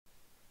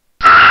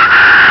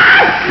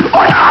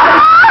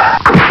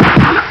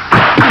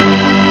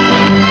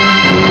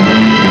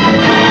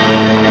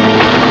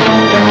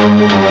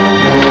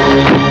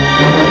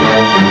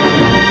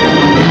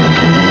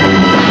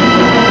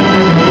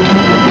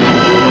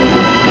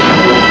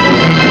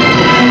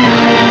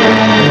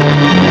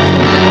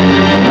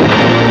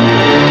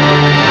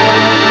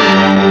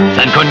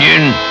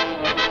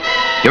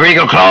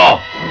Claw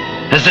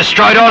has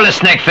destroyed all the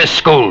Snake Fist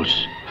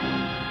schools.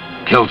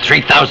 Killed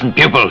 3,000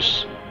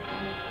 pupils.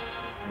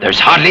 There's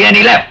hardly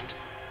any left.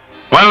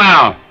 Well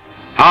now,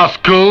 our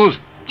schools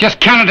just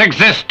cannot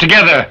exist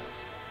together.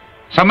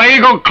 So my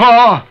Eagle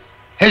Claw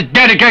is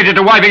dedicated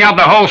to wiping out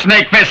the whole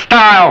Snake Fist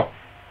style.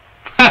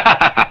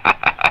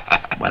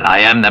 Well, I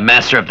am the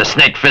master of the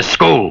Snake Fist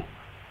school.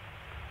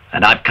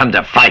 And I've come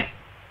to fight.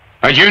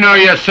 But you know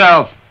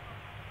yourself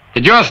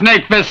that your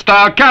Snake Fist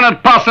style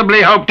cannot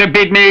possibly hope to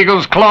beat me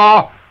Eagle's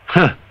Claw.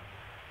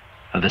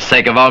 For the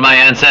sake of all my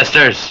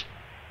ancestors,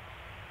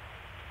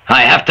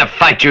 I have to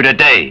fight you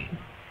today.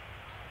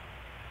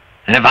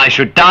 And if I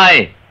should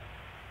die,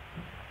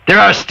 there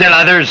are still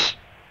others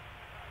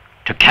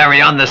to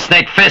carry on the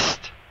Snake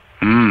Fist.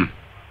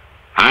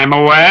 I'm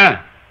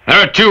aware. There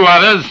are 2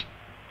 others.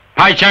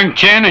 Pai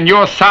Cheng-tien and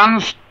your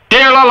son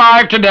still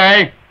alive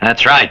today.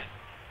 That's right.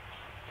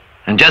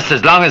 And just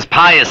as long as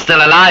Pai is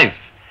still alive,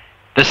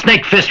 the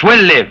Snake Fist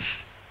will live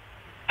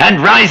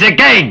and rise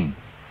again.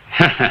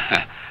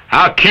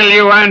 I'll kill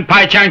you and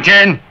Pai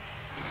Cheng-tien.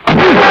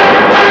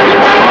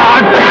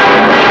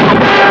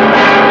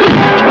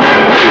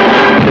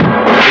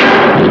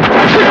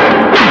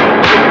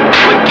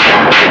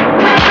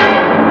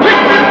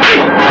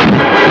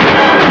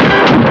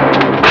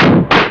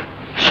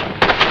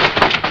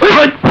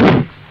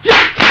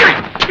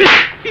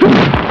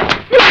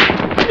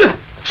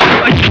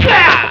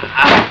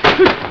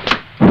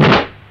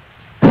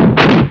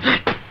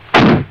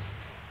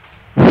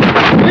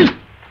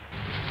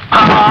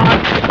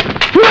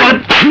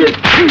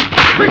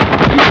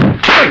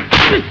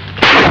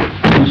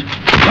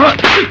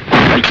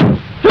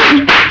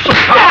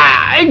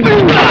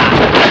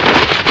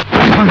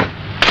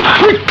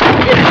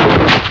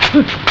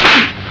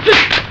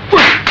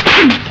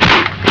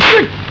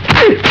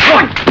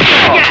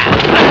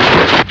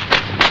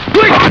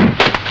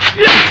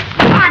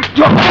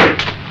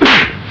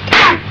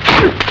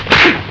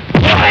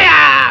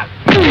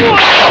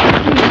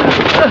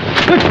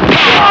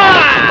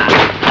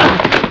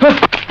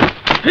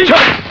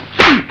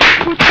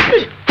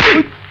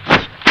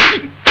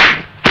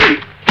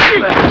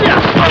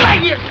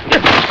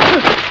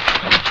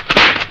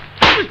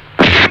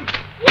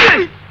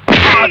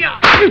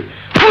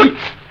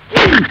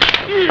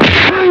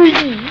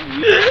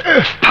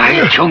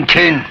 Pai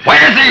Cheng-tien,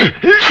 where is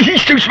he?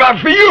 He's too smart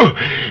for you.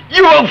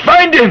 You won't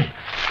find him.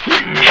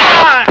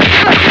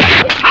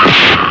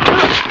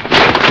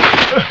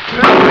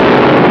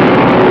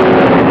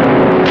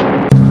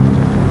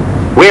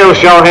 We'll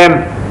show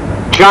him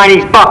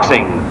Chinese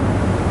boxing.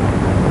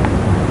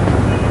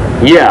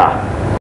 Yeah.